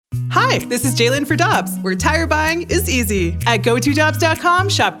Hi, this is Jalen for Dobbs, where tire buying is easy. At GoToDobbs.com,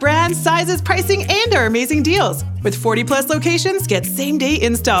 shop brands, sizes, pricing, and our amazing deals. With 40-plus locations, get same-day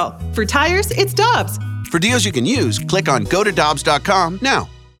install. For tires, it's Dobbs. For deals you can use, click on GoToDobbs.com now.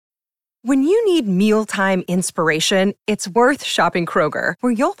 When you need mealtime inspiration, it's worth shopping Kroger,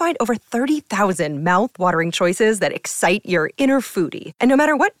 where you'll find over 30,000 mouth-watering choices that excite your inner foodie. And no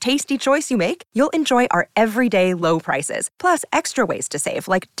matter what tasty choice you make, you'll enjoy our everyday low prices, plus extra ways to save,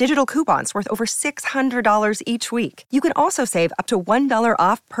 like digital coupons worth over $600 each week. You can also save up to $1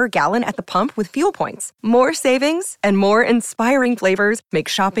 off per gallon at the pump with fuel points. More savings and more inspiring flavors make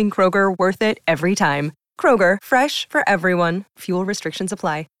shopping Kroger worth it every time. Kroger, fresh for everyone. Fuel restrictions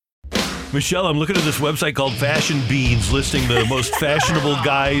apply. Michelle, I'm looking at this website called Fashion Beans, listing the most fashionable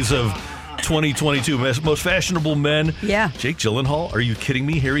guys of 2022, most fashionable men. Yeah. Jake Gyllenhaal, are you kidding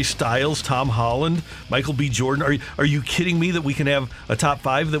me? Harry Styles, Tom Holland, Michael B. Jordan. Are you kidding me that we can have a top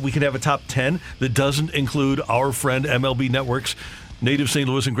 5, that we can have a top 10 that doesn't include our friend MLB Network's native St.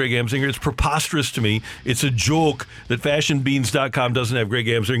 Louis and Greg Amsinger? It's preposterous to me. It's a joke that fashionbeans.com doesn't have Greg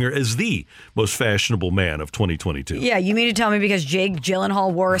Amsinger as the most fashionable man of 2022. Yeah, you mean to tell me because Jake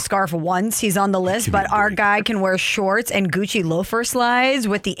Gyllenhaal wore a scarf once, he's on the list, but our guy can wear shorts and Gucci loafer slides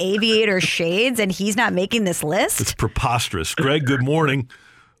with the aviator shades, and he's not making this list? It's preposterous. Greg, good morning.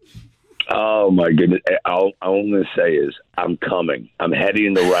 Oh, my goodness. All I'm going to say is I'm coming. I'm heading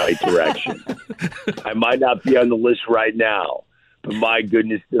in the right direction. I might not be on the list right now, but my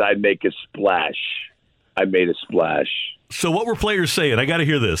goodness, did I make a splash. I made a splash. So what were players saying? I got to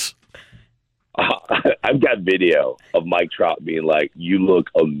hear this. I've got video of Mike Trout being like, you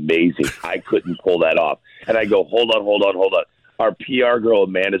look amazing. I couldn't pull that off. And I go, hold on. Our PR girl,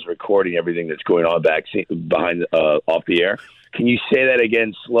 Amanda's recording everything that's going on behind off the air. Can you say that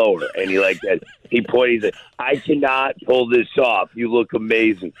again slower? And he pointed, he's like, I cannot pull this off. You look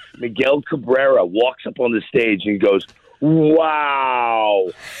amazing. Miguel Cabrera walks up on the stage and goes, wow,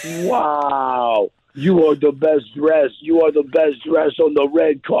 you are the best dressed. You are the best dressed on the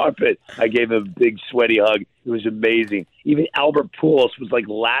red carpet. I gave him a big sweaty hug. It was amazing. Even Albert Pujols was like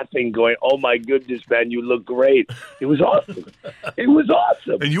laughing, going, oh my goodness, man, you look great. It was awesome.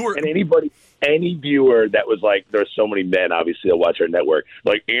 And any viewer that was like, there's so many men, obviously, that watch our network,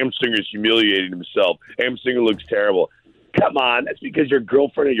 like, Amsinger's humiliating himself. Amsinger looks terrible. Come on, that's because your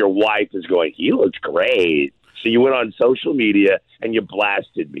girlfriend or your wife is going, he looks great. So you went on social media and you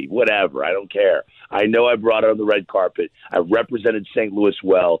blasted me. Whatever. I don't care. I know I brought it on the red carpet. I represented St. Louis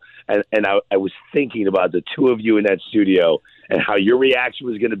well. And I was thinking about the two of you in that studio and how your reaction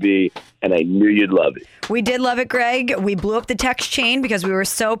was going to be, and I knew you'd love it. We did love it, Greg. We blew up the text chain because we were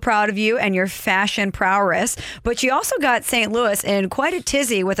so proud of you and your fashion prowess. But you also got St. Louis in quite a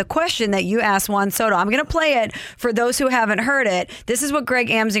tizzy with a question that you asked Juan Soto. I'm going to play it for those who haven't heard it. This is what Greg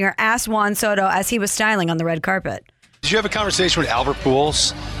Amsinger asked Juan Soto as he was styling on the red carpet. Did you have a conversation with Albert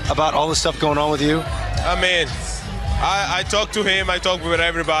Pujols about all the stuff going on with you? I mean, I talked to him, I talked with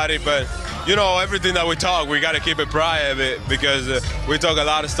everybody, but, everything that we talk, we got to keep it private because we talk a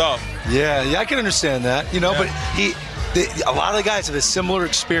lot of stuff. Yeah, I can understand that, but a lot of the guys have a similar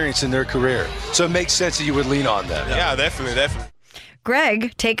experience in their career, so it makes sense that you would lean on that. Yeah, definitely.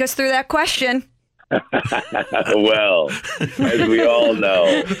 Greg, take us through that question. Well, as we all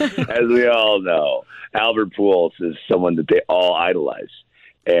know, Albert Pujols is someone that they all idolize.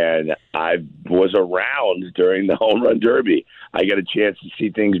 And I was around during the Home Run Derby. I got a chance to see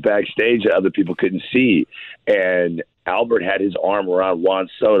things backstage that other people couldn't see. And Albert had his arm around Juan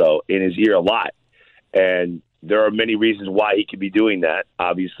Soto in his ear a lot. And there are many reasons why he could be doing that.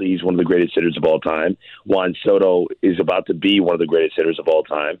 Obviously, he's one of the greatest hitters of all time. Juan Soto is about to be one of the greatest hitters of all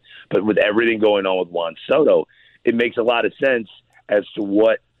time. But with everything going on with Juan Soto, it makes a lot of sense as to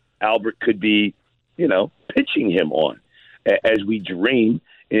what Albert could be, pitching him on. As we dream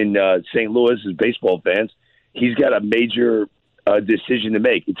in St. Louis as baseball fans, he's got a major decision to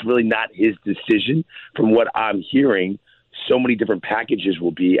make. It's really not his decision. From what I'm hearing, so many different packages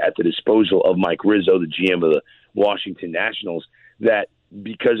will be at the disposal of Mike Rizzo, the GM of the Washington Nationals, that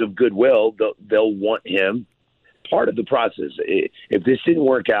because of goodwill, they'll want him part of the process. If this didn't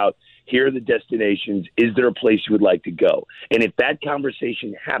work out, here are the destinations. Is there a place you would like to go? And if that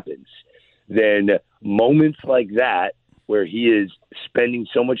conversation happens, then moments like that, where he is spending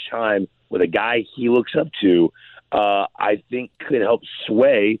so much time with a guy he looks up to, I think could help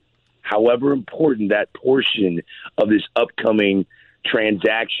sway however important that portion of this upcoming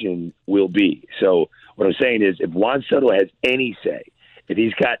transaction will be. So what I'm saying is, if Juan Soto has any say, if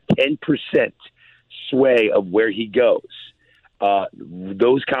he's got 10% sway of where he goes,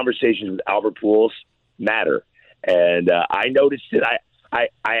 those conversations with Albert Pujols matter. And I noticed it. I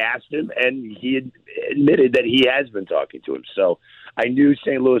asked him, and he admitted that he has been talking to him. So I knew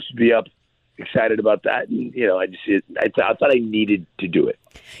St. Louis would be up, excited about that, and I thought I needed to do it.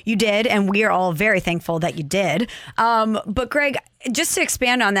 You did, and we are all very thankful that you did. But Greg, just to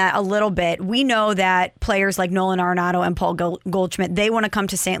expand on that a little bit, we know that players like Nolan Arenado and Paul Goldschmidt, they want to come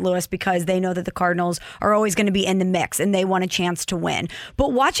to St. Louis because they know that the Cardinals are always going to be in the mix and they want a chance to win.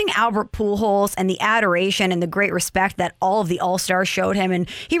 But watching Albert Pujols and the adoration and the great respect that all of the All-Stars showed him, and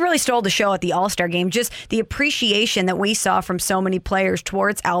he really stole the show at the All-Star game, just the appreciation that we saw from so many players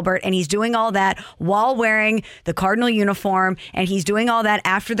towards Albert, and he's doing all that while wearing the Cardinal uniform, and he's doing all that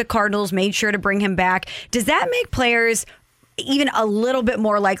after the Cardinals made sure to bring him back. Does that make players even a little bit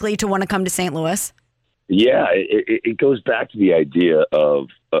more likely to want to come to St. Louis? Yeah, it goes back to the idea of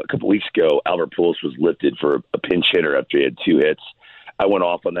a couple weeks ago, Albert Pujols was lifted for a pinch hitter after he had 2 hits. I went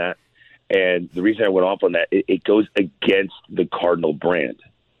off on that. And the reason I went off on that, it goes against the Cardinal brand.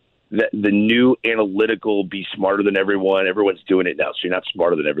 The new analytical, be smarter than everyone. Everyone's doing it now, so you're not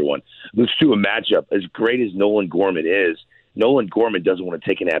smarter than everyone. Let's do a matchup. As great as Nolan Gorman is, Nolan Gorman doesn't want to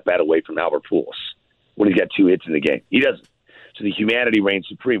take an at-bat away from Albert Pujols when he's got 2 hits in the game. He doesn't. So the humanity reigns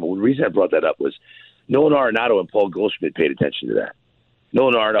supreme. Well, the reason I brought that up was Nolan Arenado and Paul Goldschmidt paid attention to that.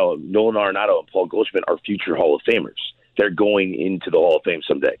 Nolan Arenado and Paul Goldschmidt are future Hall of Famers. They're going into the Hall of Fame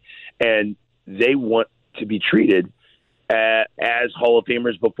someday. And they want to be treated as Hall of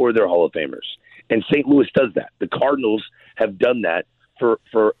Famers before they're Hall of Famers. And St. Louis does that. The Cardinals have done that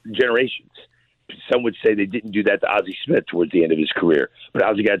for generations. Some would say they didn't do that to Ozzie Smith towards the end of his career. But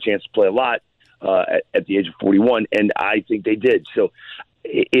Ozzie got a chance to play a lot at the age of 41, and I think they did. So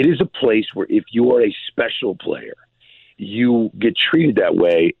it is a place where if you are a special player, you get treated that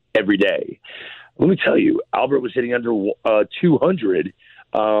way every day. Let me tell you, Albert was hitting under 200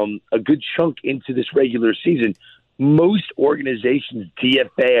 a good chunk into this regular season. Most organizations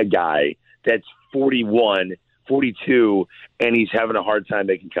DFA a guy that's 41, 42, and he's having a hard time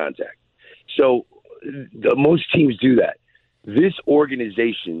making contact. So most teams do that. This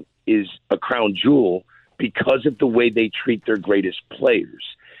organization is a crown jewel because of the way they treat their greatest players.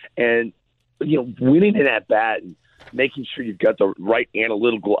 And, winning an at-bat and making sure you've got the right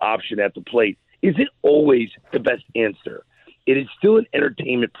analytical option at the plate isn't always the best answer. It is still an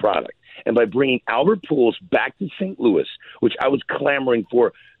entertainment product. And by bringing Albert Pujols back to St. Louis, which I was clamoring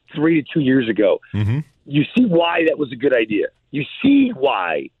for 3 to 2 years ago, you see why that was a good idea. You see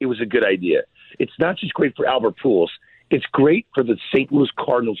why it was a good idea. It's not just great for Albert Pujols. It's great for the St. Louis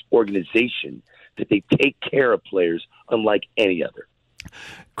Cardinals organization that they take care of players unlike any other.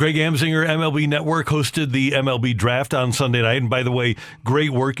 Greg Amsinger, MLB Network, hosted the MLB Draft on Sunday night. And by the way, great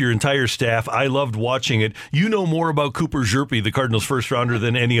work, your entire staff. I loved watching it. You know more about Cooper Zerpe, the Cardinals' first-rounder,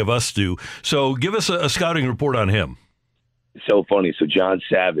 than any of us do. So give us a scouting report on him. So funny. So John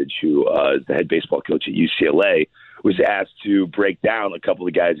Savage, who is the head baseball coach at UCLA, was asked to break down a couple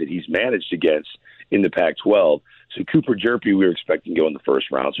of guys that he's managed against in the Pac-12. So Cooper Zerpe, we were expecting to go in the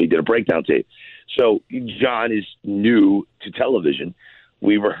first round, so he did a breakdown tape. So John is new to television.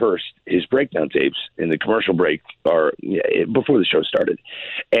 We rehearsed his breakdown tapes in the commercial break or before the show started.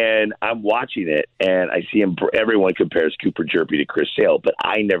 And I'm watching it, and I see him. Everyone compares Cooper Zerpe to Chris Sale, but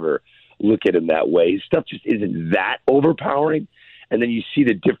I never look at him that way. His stuff just isn't that overpowering. And then you see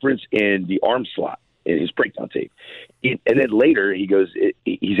the difference in the arm slot in his breakdown tape. And then later he goes,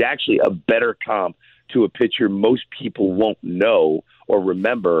 he's actually a better comp to a pitcher most people won't know or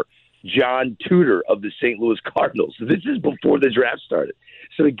remember, John Tudor of the St. Louis Cardinals. So this is before the draft started.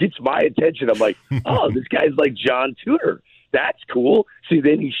 So it gets my attention. I'm like, oh, this guy's like John Tudor. That's cool. So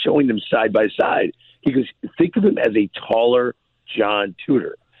then he's showing them side by side. He goes, think of him as a taller John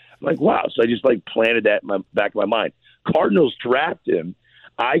Tudor. I'm like, wow. So I just planted that in my back of my mind. Cardinals draft him.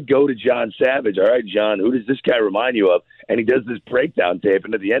 I go to John Savage. All right, John, who does this guy remind you of? And he does this breakdown tape.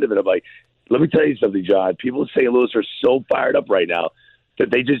 And at the end of it, I'm like, let me tell you something, John. People in St. Louis are so fired up right now that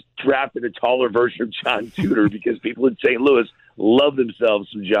they just drafted a taller version of John Tudor because people in St. Louis love themselves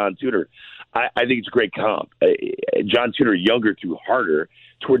some John Tudor. I think it's a great comp. John Tudor, younger, threw harder.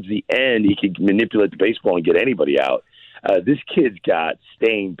 Towards the end, he could manipulate the baseball and get anybody out. This kid's got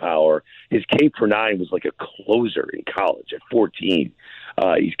staying power. His K per 9 was like a closer in college at 14.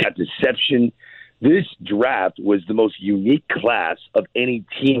 He's got deception. This draft was the most unique class of any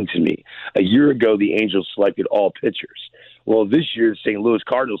team to me. A year ago, the Angels selected all pitchers. Well, this year, St. Louis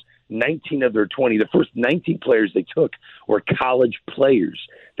Cardinals, 19 of their 20, the first 19 players they took were college players.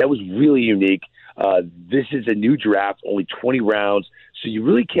 That was really unique. This is a new draft, only 20 rounds, so you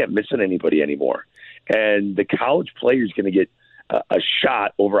really can't miss on anybody anymore. And the college player is going to get a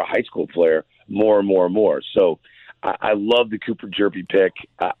shot over a high school player more and more and more. So I love the Cooper Jerpy pick.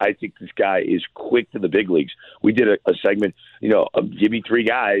 I think this guy is quick to the big leagues. We did a segment, give me 3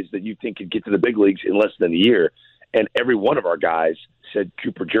 guys that you think could get to the big leagues in less than a year. And every one of our guys said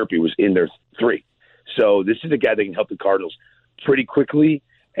Cooper Jerpy was in their 3. So this is a guy that can help the Cardinals pretty quickly,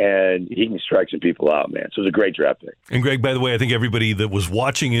 and he can strike some people out, man. So it's a great draft pick. And Greg, by the way, I think everybody that was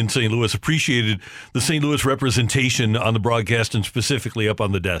watching in St. Louis appreciated the St. Louis representation on the broadcast and specifically up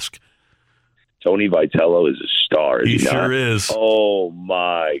on the desk. Tony Vitello is a star. He sure not? is. Oh,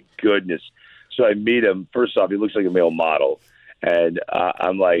 my goodness. So I meet him. First off, he looks like a male model. And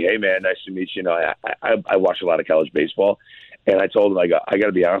I'm like, hey, man, nice to meet you. I watch a lot of college baseball. And I told him, I got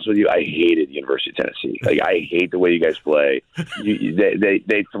to be honest with you, I hated the University of Tennessee. Like, I hate the way you guys play.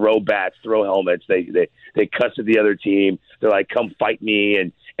 They throw bats, throw helmets. They cuss at the other team. They're like, come fight me.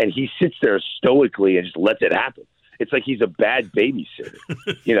 And he sits there stoically and just lets it happen. It's like he's a bad babysitter,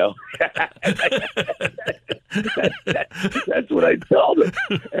 That's what I told him,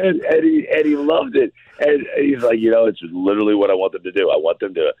 and he loved it. And he's like, it's literally what I want them to do. I want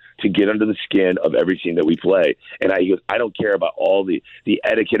them to get under the skin of every team that we play. And he goes, I don't care about all the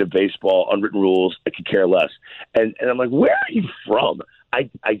etiquette of baseball, unwritten rules. I could care less. And I'm like, where are you from?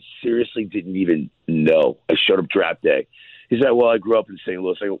 I seriously didn't even know. I showed up draft day. He's like, well, I grew up in St.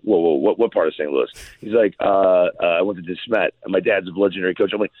 Louis. I go, whoa, what part of St. Louis? He's like, I went to DeSmet. And my dad's a legendary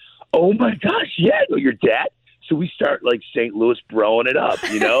coach. I'm like, oh, my gosh, yeah, your dad? So we start, like, St. Louis broing it up,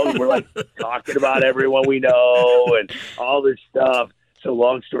 We're, like, talking about everyone we know and all this stuff. So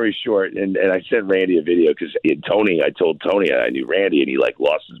long story short, and I sent Randy a video because I told Tony I knew Randy, and he, like,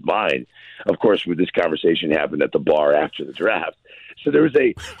 lost his mind. Of course, this conversation happened at the bar after the draft. So there was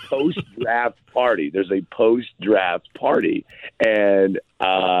a post-draft party. And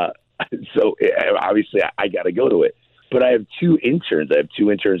so obviously I got to go to it. But I have 2 interns.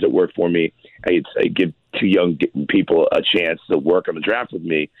 That work for me. I give 2 young people a chance to work on the draft with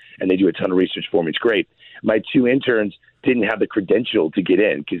me, and they do a ton of research for me. It's great. My 2 interns didn't have the credential to get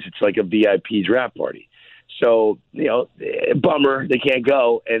in because it's like a VIP draft party. So, bummer, they can't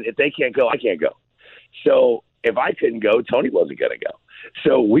go. And if they can't go, I can't go. So if I couldn't go, Tony wasn't going to go.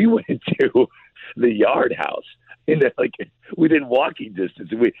 So we went to the Yard House. Within walking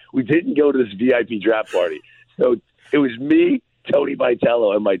distance. We didn't go to this VIP draft party. So it was me, Tony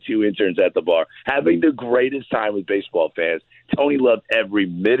Vitello, and my 2 interns at the bar having the greatest time with baseball fans. Tony loved every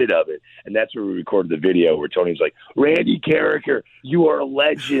minute of it. And that's where we recorded the video where Tony's like, Randy Carricker, you are a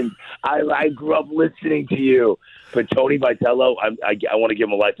legend. I grew up listening to you. But Tony Vitello, I want to give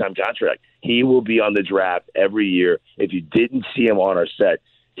him a lifetime contract. He will be on the draft every year. If you didn't see him on our set,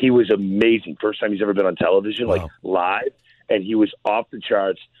 he was amazing. First time he's ever been on television, wow. Like live. And he was off the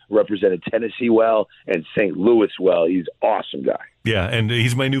charts, represented Tennessee well and St. Louis well. He's an awesome guy. Yeah, and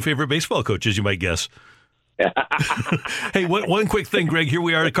he's my new favorite baseball coach, as you might guess. Hey, one quick thing, Greg. Here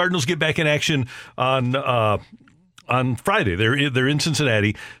we are. The Cardinals get back in action on Friday. They're in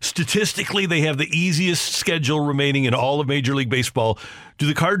Cincinnati. Statistically, they have the easiest schedule remaining in all of Major League Baseball. Do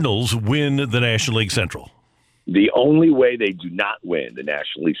the Cardinals win the National League Central? The only way they do not win the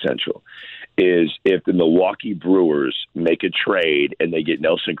National League Central is if the Milwaukee Brewers make a trade and they get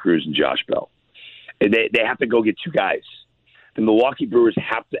Nelson Cruz and Josh Bell. And they have to go get 2 guys. The Milwaukee Brewers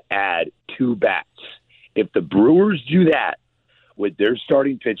have to add 2 bats. If the Brewers do that with their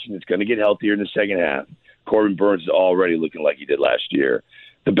starting pitching that's going to get healthier in the second half, Corbin Burns is already looking like he did last year.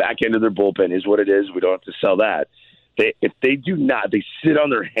 The back end of their bullpen is what it is. We don't have to sell that. If they do not, they sit on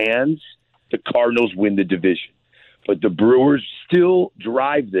their hands, the Cardinals win the division. But the Brewers still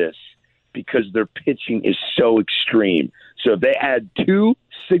drive this because their pitching is so extreme. So if they add 2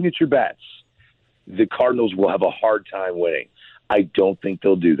 signature bats, the Cardinals will have a hard time winning. I don't think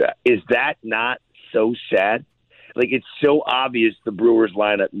they'll do that. Is that not so sad? Like, it's so obvious the Brewers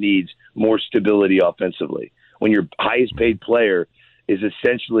lineup needs more stability offensively. When your highest paid player is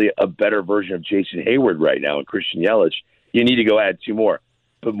essentially a better version of Jason Hayward right now and Christian Yelich, you need to go add 2 more.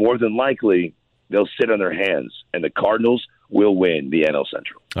 But more than likely, they'll sit on their hands, and the Cardinals will win the NL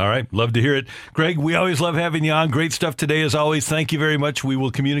Central. All right. Love to hear it. Greg, we always love having you on. Great stuff today, as always. Thank you very much. We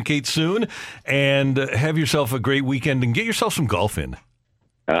will communicate soon, and have yourself a great weekend and get yourself some golf in.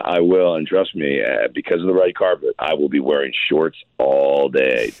 I will, and trust me, because of the red carpet, I will be wearing shorts all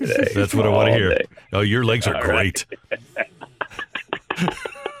day today. That's what I want to hear. Day. Oh, your legs are great.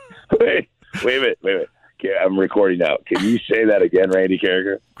 Wait a minute. Okay, I'm recording now. Can you say that again, Randy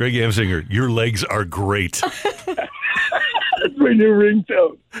Carricker? Greg Amsinger, your legs are great. That's my new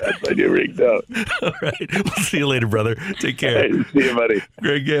ringtone. All right. We'll see you later, brother. Take care. Hey, see you, buddy.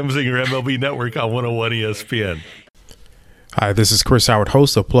 Greg Amsinger, MLB Network on 101 ESPN. Hi, this is Chris Howard,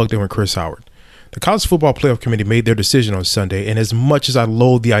 host of Plugged In with Chris Howard. The College Football Playoff Committee made their decision on Sunday, and as much as I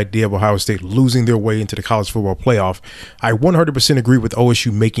loathe the idea of Ohio State losing their way into the College Football Playoff, I 100% agree with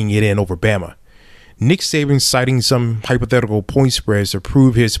OSU making it in over Bama. Nick Saban citing some hypothetical point spreads to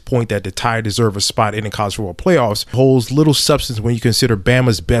prove his point that the Tide deserve a spot in the College Football Playoffs holds little substance when you consider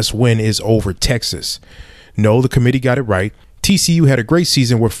Bama's best win is over Texas. No, the committee got it right. TCU had a great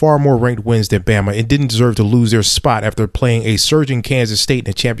season with far more ranked wins than Bama and didn't deserve to lose their spot after playing a surging Kansas State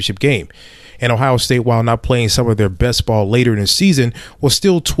in a championship game. And Ohio State, while not playing some of their best ball later in the season, was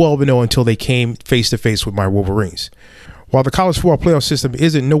still 12-0 until they came face-to-face with my Wolverines. While the college football playoff system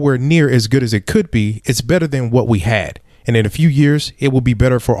isn't nowhere near as good as it could be, it's better than what we had. And in a few years, it will be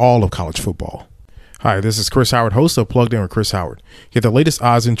better for all of college football. Hi, this is Chris Howard, host of Plugged In with Chris Howard. Get the latest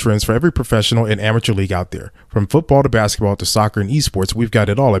odds and trends for every professional and amateur league out there. From football to basketball to soccer and esports, we've got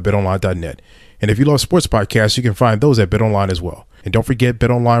it all at betonline.net. And if you love sports podcasts, you can find those at BetOnline as well. And don't forget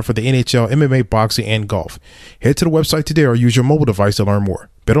BetOnline for the NHL, MMA, boxing, and golf. Head to the website today or use your mobile device to learn more.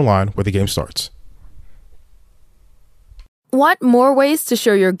 BetOnline, where the game starts. Want more ways to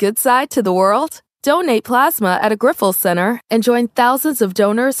show your good side to the world? Donate plasma at a Grifols Center and join thousands of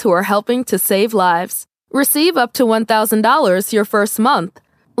donors who are helping to save lives. Receive up to $1,000 your first month.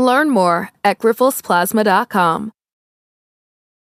 Learn more at grifolsplasma.com.